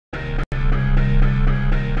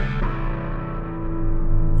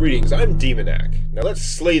Greetings, I'm Demonac. Now let's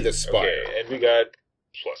slay the Spire. Okay, and we got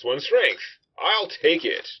 +1 strength. I'll take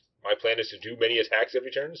it. My plan is to do many attacks every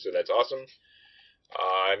turn, so that's awesome.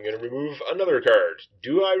 I'm going to remove another card.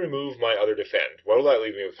 Do I remove my other defend? What will that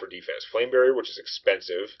leave me with for defense? Flame Barrier, which is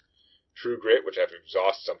expensive. True Grit, which I have to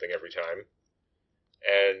exhaust something every time.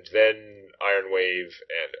 And then Iron Wave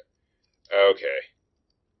and... Okay.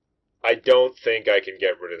 I don't think I can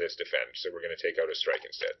get rid of this defend, so we're going to take out a strike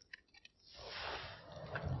instead.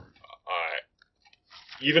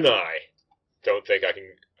 Even I don't think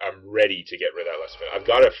I'm ready to get rid of that last defend. I've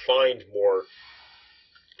got to find more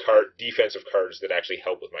defensive cards that actually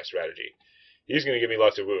help with my strategy. He's going to give me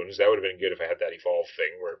lots of wounds. That would have been good if I had that evolve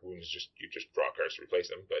thing where wounds you just draw cards to replace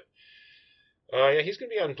them. But yeah, he's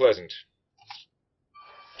going to be unpleasant.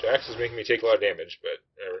 Jax is making me take a lot of damage, but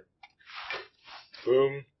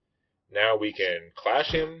boom. Now we can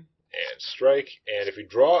clash him and strike, and if we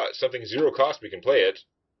draw something 0 cost, we can play it.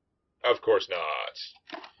 Of course not.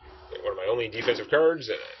 One of my only defensive cards,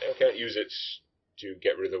 and I now can't use it to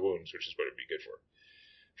get rid of the wounds, which is what it would be good for.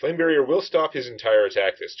 Flame Barrier will stop his entire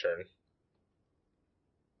attack this turn.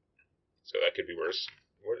 So that could be worse.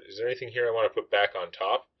 Is there anything here I want to put back on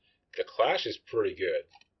top? The Clash is pretty good.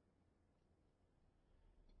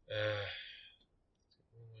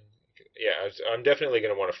 Yeah, I'm definitely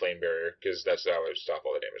going to want a Flame Barrier, because that's how I would stop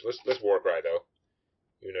all the damage. Let's Warcry, though.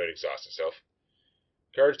 Even though it exhausts itself.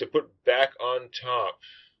 Cards to put back on top.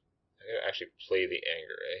 I gotta actually play the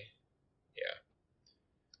Anger, eh?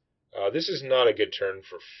 Yeah. This is not a good turn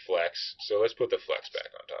for Flex, so let's put the Flex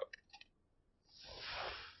back on top.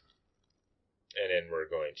 And then we're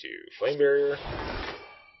going to Flame Barrier.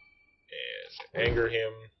 And Anger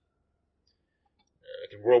him. I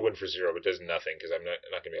can Whirlwind for 0, but it does nothing, because I'm not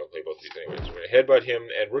going to be able to play both of these anyways. We're going to Headbutt him,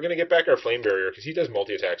 and we're going to get back our Flame Barrier, because he does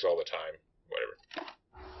multi-attacks all the time. Whatever.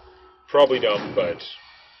 Probably dumb, but...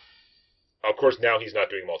 Of course, now he's not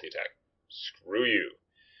doing multi-attack. Screw you.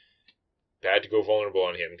 Bad to go vulnerable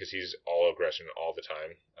on him, because he's all aggression all the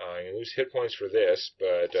time. I'm going to lose hit points for this,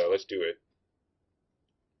 but let's do it.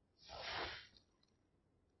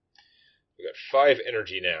 We got 5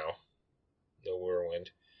 energy now. No Whirlwind.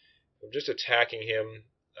 I'm just attacking him.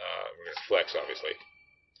 We're going to flex, obviously.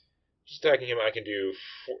 Just attacking him, I can do...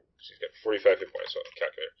 He's got 45 hit points on the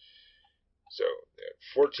calculator. So,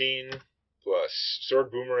 14 plus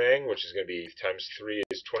Sword Boomerang, which is going to be times 3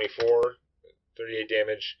 is 24, 38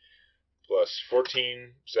 damage, plus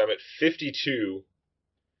 14, so I'm at 52,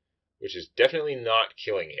 which is definitely not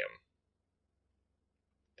killing him.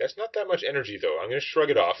 That's not that much energy, though. I'm going to shrug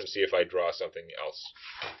it off and see if I draw something else.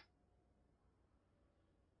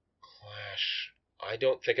 Clash. I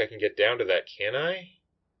don't think I can get down to that, can I?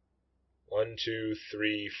 1, 2,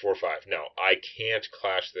 3, 4, 5. No, I can't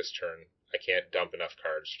clash this turn. I can't dump enough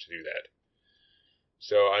cards to do that.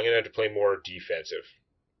 So I'm going to have to play more defensive.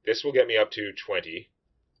 This will get me up to 20.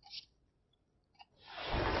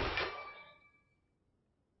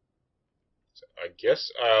 So I guess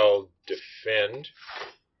I'll defend,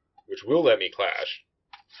 which will let me clash.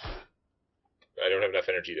 I don't have enough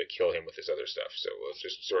energy to kill him with this other stuff, so let's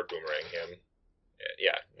just Sword Boomerang him. And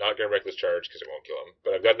yeah, not going to Reckless Charge because it won't kill him.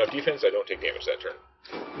 But I've got enough defense, I don't take damage that turn.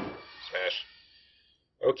 Smash.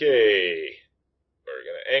 Okay. We're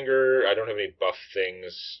going to Anger. I don't have any buff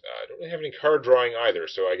things. I don't really have any card drawing either,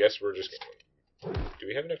 so I guess we're just going to... Do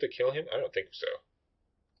we have enough to kill him? I don't think so.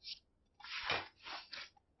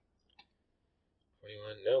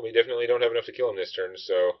 21. No, we definitely don't have enough to kill him this turn,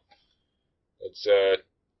 so... Let's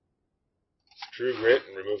True Grit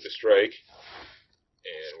and remove the strike.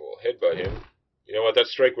 And we'll Headbutt him. You know what? That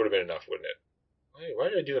strike would have been enough, wouldn't it? Why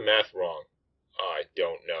did I do the math wrong? I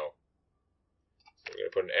don't know. We're going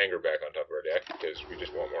to put an Anger back on top of our deck, because we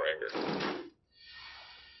just want more Anger.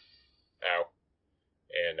 Ow.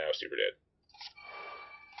 And now Super Dead.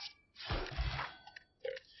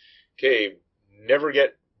 Okay, never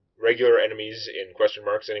get regular enemies in question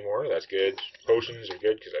marks anymore. That's good. Potions are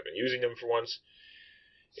good, because I've been using them for once.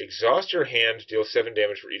 Exhaust your hand, deal 7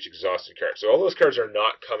 damage for each exhausted card. So all those cards are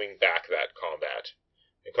not coming back that combat.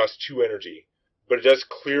 It costs 2 energy. But it does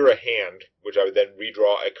clear a hand, which I would then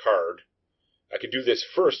redraw a card. I could do this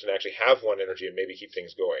first and actually have 1 energy and maybe keep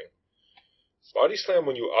things going. Body Slam,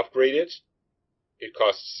 when you upgrade it, it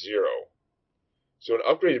costs 0. So an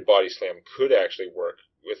upgraded Body Slam could actually work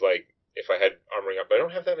with, like, if I had Armoring Up. But I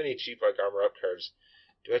don't have that many cheap, like, Armor Up cards.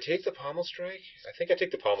 Do I take the Pommel Strike? I think I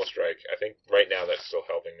take the Pommel Strike. I think right now that's still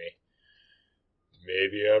helping me.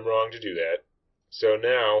 Maybe I'm wrong to do that. So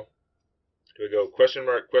now, do I go question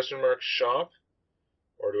mark, shop?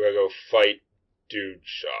 Or do I go fight, dude,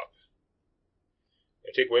 shop? I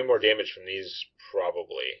take way more damage from these,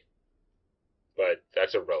 probably. but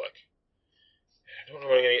that's a relic. I don't know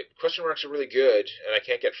what I'm going to get. Question marks are really good, and I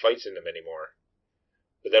can't get fights in them anymore.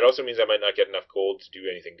 But that also means I might not get enough gold to do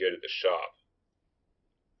anything good at the shop.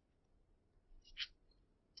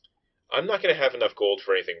 I'm not going to have enough gold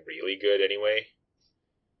for anything really good anyway.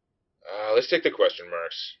 Let's take the question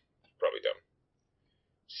marks. Probably dumb.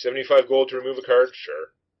 75 gold to remove a card?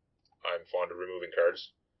 Sure. I'm fond of removing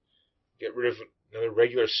cards. Get rid of another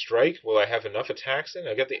regular strike? Will I have enough attacks then?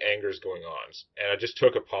 I got the angers going on. And I just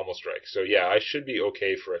took a pommel strike. So yeah, I should be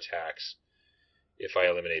okay for attacks if I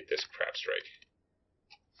eliminate this crap strike.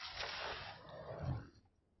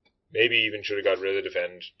 Maybe even should have got rid of the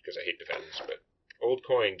defend, because I hate defends, but... Old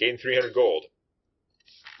coin, gain 300 gold.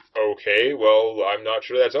 Okay, well, I'm not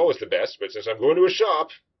sure that's always the best, but since I'm going to a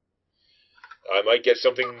shop, I might get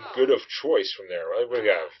something good of choice from there. What do we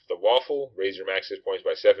have? The waffle, raise your max hit points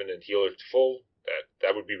by 7 and heal it to full.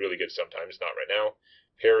 That would be really good sometimes, not right now.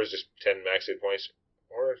 Pear is just 10 max hit points.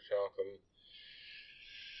 Or Falcon.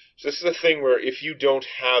 So this is the thing where if you don't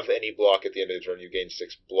have any block at the end of the turn, you gain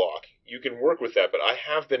 6 block. You can work with that, but I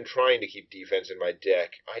have been trying to keep defense in my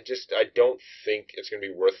deck. I don't think it's going to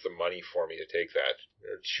be worth the money for me to take that.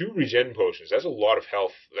 There are 2 regen potions. That's a lot of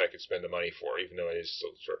health that I could spend the money for, even though it is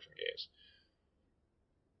still short from games.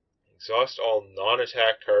 Exhaust all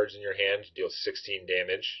non-attack cards in your hand to deal 16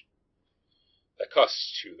 damage. That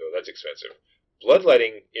costs 2, though. That's expensive.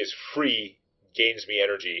 Bloodletting is free, gains me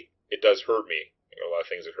energy. It does hurt me. A lot of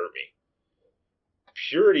things that hurt me.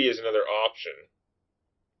 Purity is another option.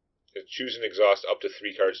 Choose and exhaust up to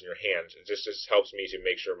 3 cards in your hand. It just helps me to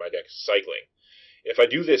make sure my deck is cycling. If I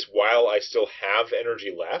do this while I still have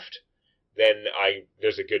energy left, then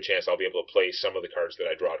there's a good chance I'll be able to play some of the cards that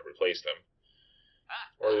I draw to replace them.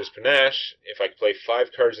 Or there's Panache. If I play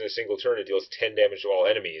 5 cards in a single turn, it deals 10 damage to all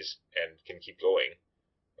enemies and can keep going.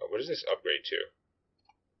 What does this upgrade to?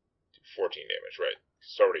 14 damage, right.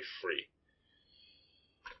 It's already free.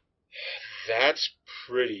 That's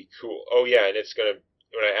pretty cool. Oh yeah, and it's gonna,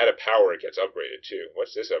 when I add a power, it gets upgraded too.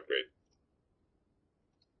 What's this upgrade?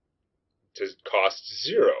 To cost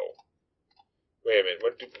 0. Wait a minute,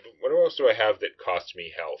 what else do I have that costs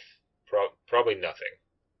me health? Probably nothing.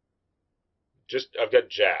 I've got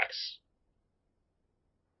jacks.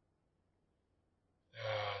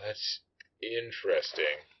 Oh, that's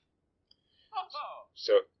interesting.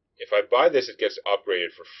 So, if I buy this, it gets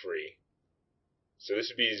upgraded for free. So this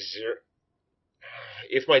would be 0.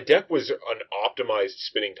 If my deck was an optimized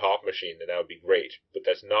spinning top machine, then that would be great. But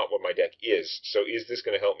that's not what my deck is. So is this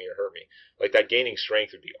going to help me or hurt me? Like, that gaining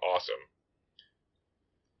strength would be awesome.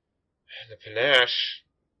 And the Panache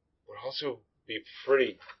would also be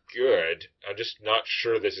pretty good. I'm just not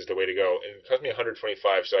sure this is the way to go. And it cost me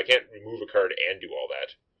 125, so I can't remove a card and do all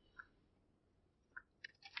that.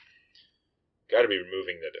 Got to be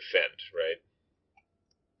removing the defend, right?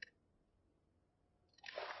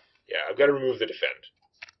 Yeah, I've got to remove the defend.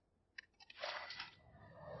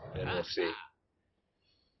 And we'll see.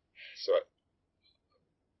 So,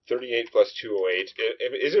 38 plus 208.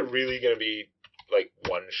 Is it really going to be, like,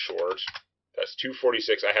 1 short? That's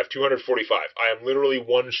 246. I have 245. I am literally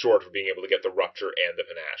 1 short of being able to get the Rupture and the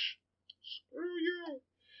Panache. Screw you!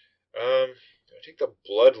 Do I take the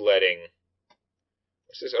Bloodletting?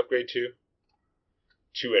 What's this upgrade to?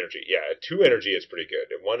 2 energy. Yeah, at 2 energy it's pretty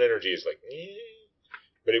good. At 1 energy is like,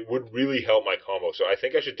 but it would really help my combo. So I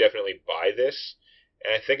think I should definitely buy this.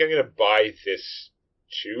 And I think I'm going to buy this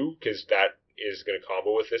too, because that is going to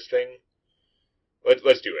combo with this thing.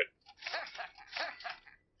 Let's do it.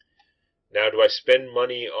 Now, do I spend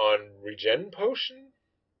money on regen potion?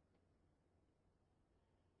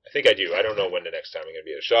 I think I do. I don't know when the next time I'm going to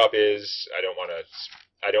be at a shop is. I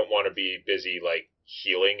don't want to be busy, like,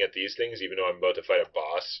 healing at these things, even though I'm about to fight a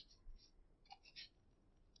boss.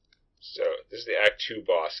 So, this is the Act 2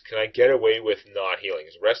 boss. Can I get away with not healing?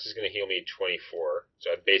 Because rest is going to heal me 24,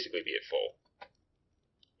 so I'd basically be at full.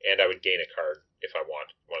 And I would gain a card if I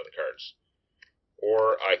want one of the cards.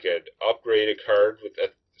 Or I could upgrade a card with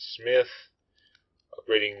the Smith.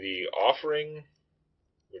 Upgrading the Offering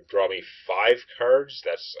would draw me 5 cards.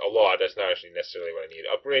 That's a lot. That's not actually necessarily what I need.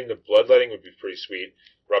 Upgrading the Bloodletting would be pretty sweet.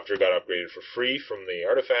 Rupture got upgraded for free from the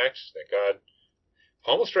artifacts. Thank God.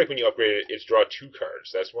 Pommel Strike, when you upgrade it, it's draw 2 cards.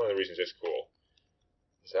 That's one of the reasons it's cool.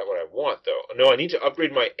 Is that what I want, though? No, I need to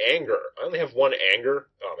upgrade my Anger. I only have 1 Anger.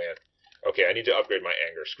 Oh, man. Okay, I need to upgrade my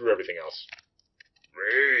Anger. Screw everything else.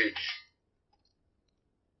 Rage.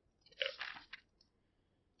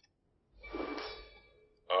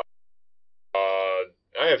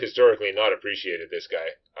 I have historically not appreciated this guy.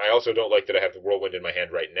 I also don't like that I have the Whirlwind in my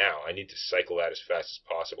hand right now. I need to cycle that as fast as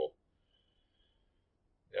possible.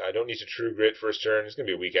 I don't need to True Grit first turn. It's going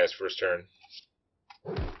to be a weak-ass first turn.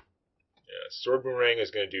 Sword Boomerang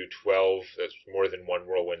is going to do 12. That's more than one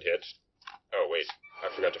Whirlwind hit. Oh, wait.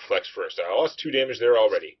 I forgot to flex first. I lost 2 damage there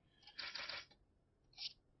already.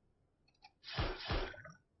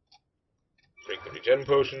 Drink the Regen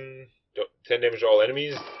Potion. 10 damage to all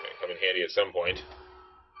enemies. Going to come in handy at some point.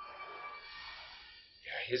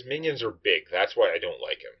 Yeah, his minions are big. That's why I don't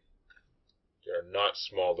like him. They're not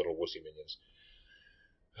small little wussy minions.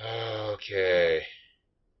 Okay.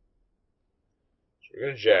 So we're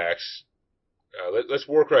going to Jax. Let's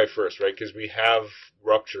Warcry first, right? Because we have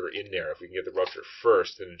Rupture in there. If we can get the Rupture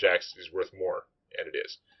first, then Jax is worth more. And it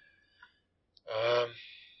is. I'm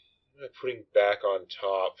putting back on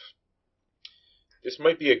top. This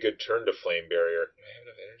might be a good turn to Flame Barrier. Do I have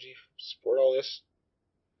enough energy to support all this?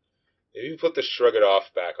 Maybe we put the Shrug It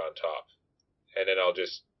Off back on top. And then I'll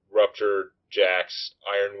just Rupture, Jax,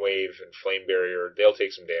 Iron Wave, and Flame Barrier. They'll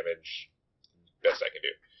take some damage. Best I can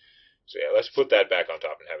do. So yeah, let's put that back on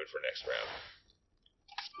top and have it for next round.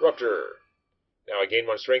 Rupture. Now I gain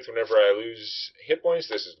 1 strength whenever I lose hit points.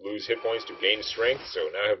 This is lose hit points to gain strength, so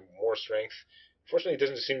now I have more strength. Unfortunately, it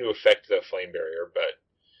doesn't seem to affect the Flame Barrier, but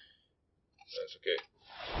that's okay.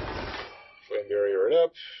 Flame Barrier it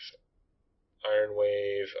up. Iron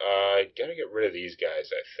Wave. I gotta get rid of these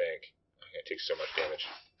guys, I think. I'm gonna take so much damage.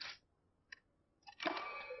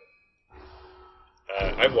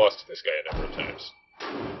 I've lost to this guy a number of times.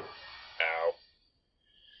 Ow.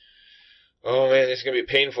 Oh man, this is going to be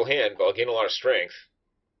a painful hand, but I'll gain a lot of strength.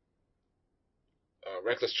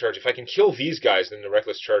 Reckless Charge. If I can kill these guys, then the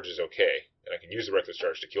Reckless Charge is okay. And I can use the Reckless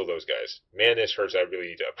Charge to kill those guys. Man, this hurts. I really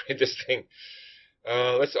need to upgrade this thing.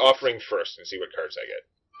 Let's Offering first and see what cards I get.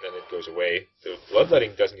 Then it goes away. The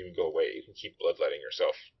Bloodletting doesn't even go away. You can keep Bloodletting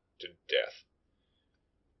yourself to death.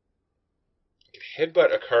 I can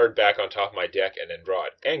headbutt a card back on top of my deck and then draw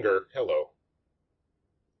it. Anger. Hello.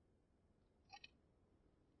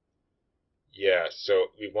 Yeah, so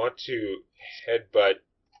we want to headbutt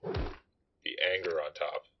the Anger on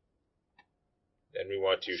top. Then we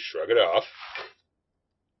want to Shrug It Off.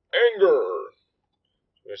 Anger!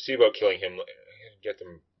 We're going to see about killing him. Get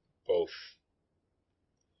them both.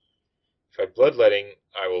 If I Bloodletting,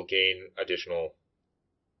 I will gain additional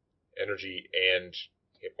energy and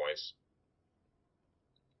hit points.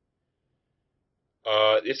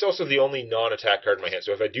 It's also the only non-attack card in my hand,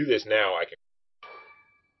 so if I do this now, I can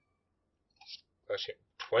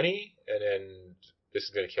 20, and then this is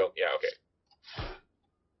going to kill. Yeah, okay.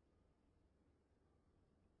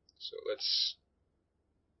 So let's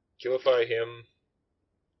Killify him.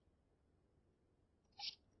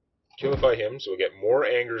 Killify him, so we'll get more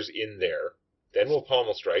Angers in there. Then we'll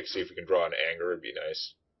Pommel Strike, see if we can draw an Anger. It'd be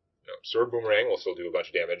nice. No, Sword Boomerang will still do a bunch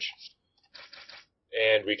of damage.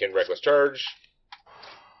 And we can Reckless Charge,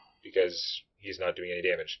 because he's not doing any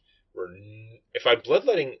damage. If I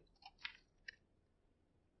Bloodletting...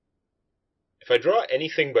 If I draw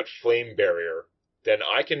anything but Flame Barrier, then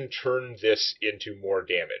I can turn this into more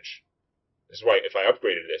damage. This is why if I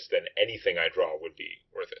upgraded this, then anything I draw would be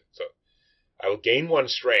worth it. So I will gain 1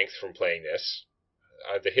 strength from playing this.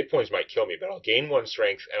 The hit points might kill me, but I'll gain 1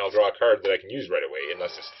 strength, and I'll draw a card that I can use right away,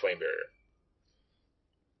 unless it's Flame Barrier.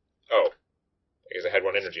 Oh, I guess I had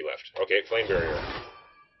 1 energy left. Okay, Flame Barrier.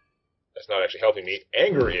 That's not actually helping me.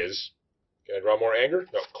 Anger is. Can I draw more Anger?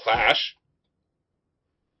 No, Clash.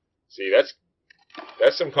 See, that's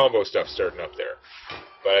some combo stuff starting up there.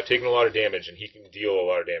 But I've taken a lot of damage, and he can deal a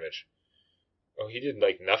lot of damage. Oh, he did,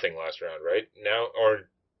 like, nothing last round, right?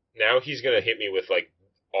 Now he's going to hit me with, like,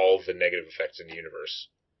 all the negative effects in the universe,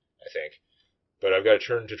 I think. But I've got to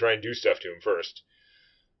turn to try and do stuff to him first.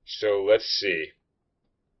 So, let's see.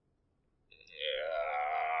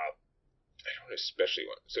 I don't especially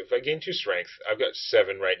want... So, if I gain 2 strength, I've got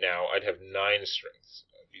 7 right now. I'd have 9 strength.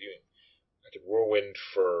 I could Whirlwind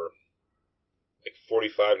for... like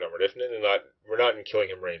 45 number. Definitely not. We're not in killing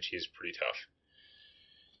him range. He's pretty tough.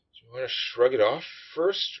 Do you want to Shrug It Off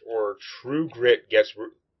first, or True Grit gets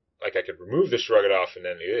like I could remove the Shrug It Off and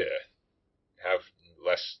then have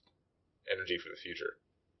less energy for the future.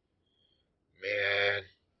 Man,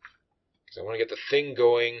 because I want to get the thing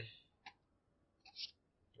going.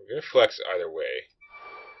 We're gonna flex either way.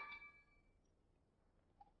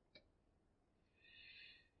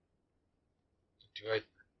 Do I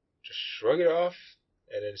just Shrug It Off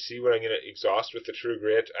and then see what I'm going to exhaust with the True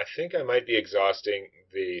Grit? I think I might be exhausting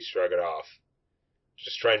the Shrug It Off.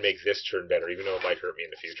 Just try and make this turn better, even though it might hurt me in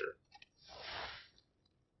the future.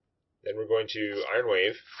 Then we're going to Iron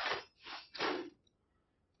Wave. Then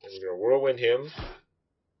we're going to Whirlwind him.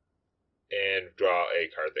 and draw a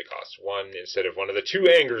card that costs 1 instead of one of the 2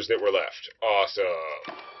 angers that were left. Awesome.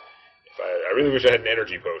 I really wish I had an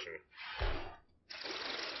energy potion.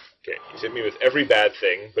 Okay, he's hit me with every bad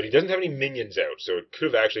thing, but he doesn't have any minions out, so it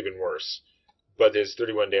could have actually been worse. But his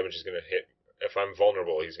 31 damage is going to hit. If I'm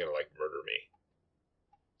vulnerable, he's going to, like, murder me.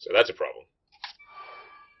 So that's a problem.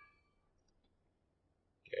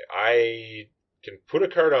 Okay, I can put a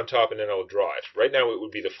card on top and then I'll draw it. Right now it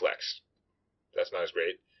would be the flex. That's not as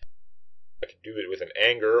great. I can do it with an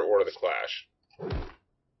anger or the clash. So I'm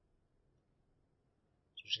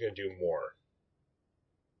just going to do more.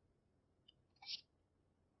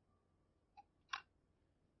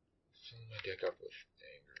 Fill my deck up with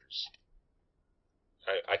angers.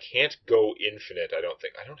 I can't go infinite, I don't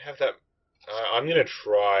think. I don't have that. I'm going to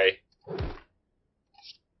try.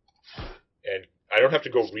 And I don't have to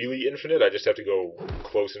go really infinite. I just have to go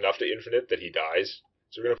close enough to infinite that he dies.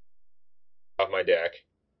 So we're going to off my deck.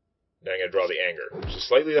 Now I'm going to draw the anger, which is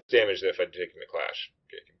slightly less damage than if I'd taken the clash.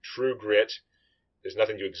 Okay, True Grit. There's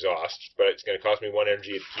nothing to exhaust, but it's going to cost me 1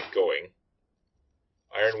 energy to keep going.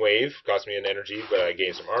 Iron Wave cost me an energy, but I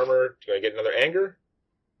gain some armor. Do I get another anger?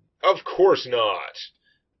 Of course not!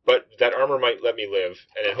 But that armor might let me live,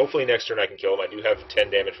 and then hopefully next turn I can kill him. I do have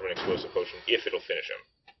 10 damage from an explosive potion, if it'll finish him.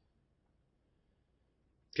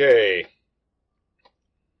 Okay.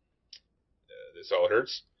 This all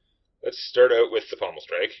hurts. Let's start out with the Pommel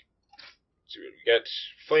Strike. See what we get.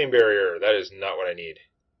 Flame Barrier. That is not what I need.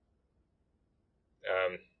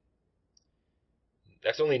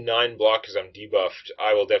 That's only 9 block because I'm debuffed.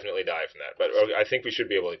 I will definitely die from that, but I think we should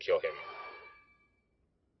be able to kill him.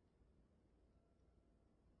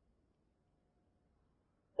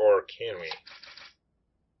 Or can we?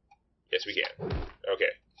 Yes, we can. Okay.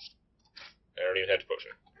 I don't even have to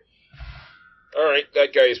potion. Alright,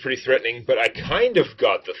 that guy is pretty threatening, but I kind of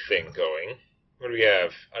got the thing going. What do we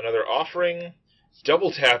have? Another offering.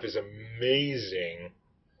 Double tap is amazing.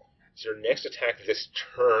 It's your next attack this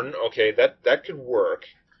turn. Okay, that could work.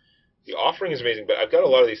 The offering is amazing, but I've got a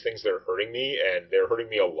lot of these things that are hurting me, and they're hurting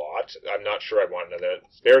me a lot. I'm not sure I want another.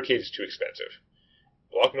 Barricade is too expensive.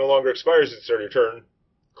 Block no longer expires at the start of your turn.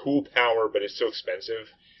 Cool power, but it's so expensive.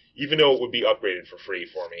 Even though it would be upgraded for free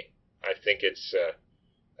for me. I think it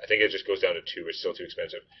just goes down to 2. It's still too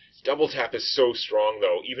expensive. Double tap is so strong,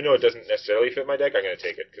 though. Even though it doesn't necessarily fit my deck, I'm going to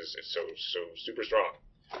take it because it's so super strong.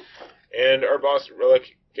 And our boss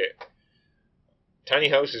relic. Okay. Tiny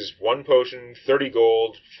House is 1 potion, 30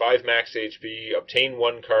 gold, 5 max HP, obtain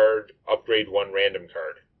 1 card, upgrade 1 random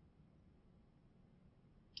card.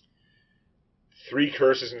 3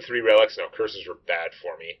 curses and 3 relics. Now, curses were bad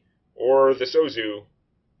for me. Or the Sozu,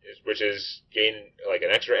 which is gain like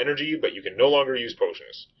an extra energy, but you can no longer use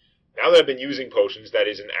potions. Now that I've been using potions, that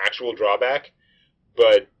is an actual drawback,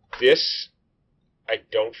 but this I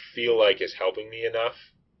don't feel like is helping me enough.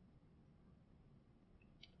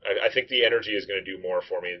 I think the energy is going to do more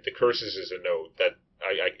for me. The curses is a note that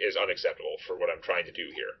is unacceptable for what I'm trying to do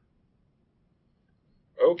here.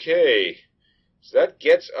 Okay, so that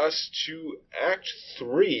gets us to Act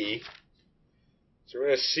 3. So we're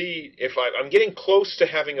going to see if I'm getting close to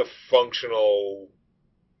having a functional,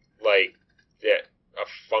 a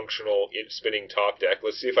functional spinning top deck.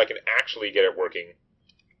 Let's see if I can actually get it working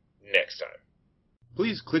next time.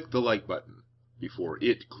 Please click the like button before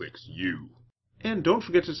it clicks you. And don't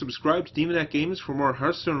forget to subscribe to Demonac Games for more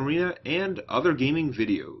Hearthstone Arena and other gaming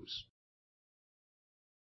videos.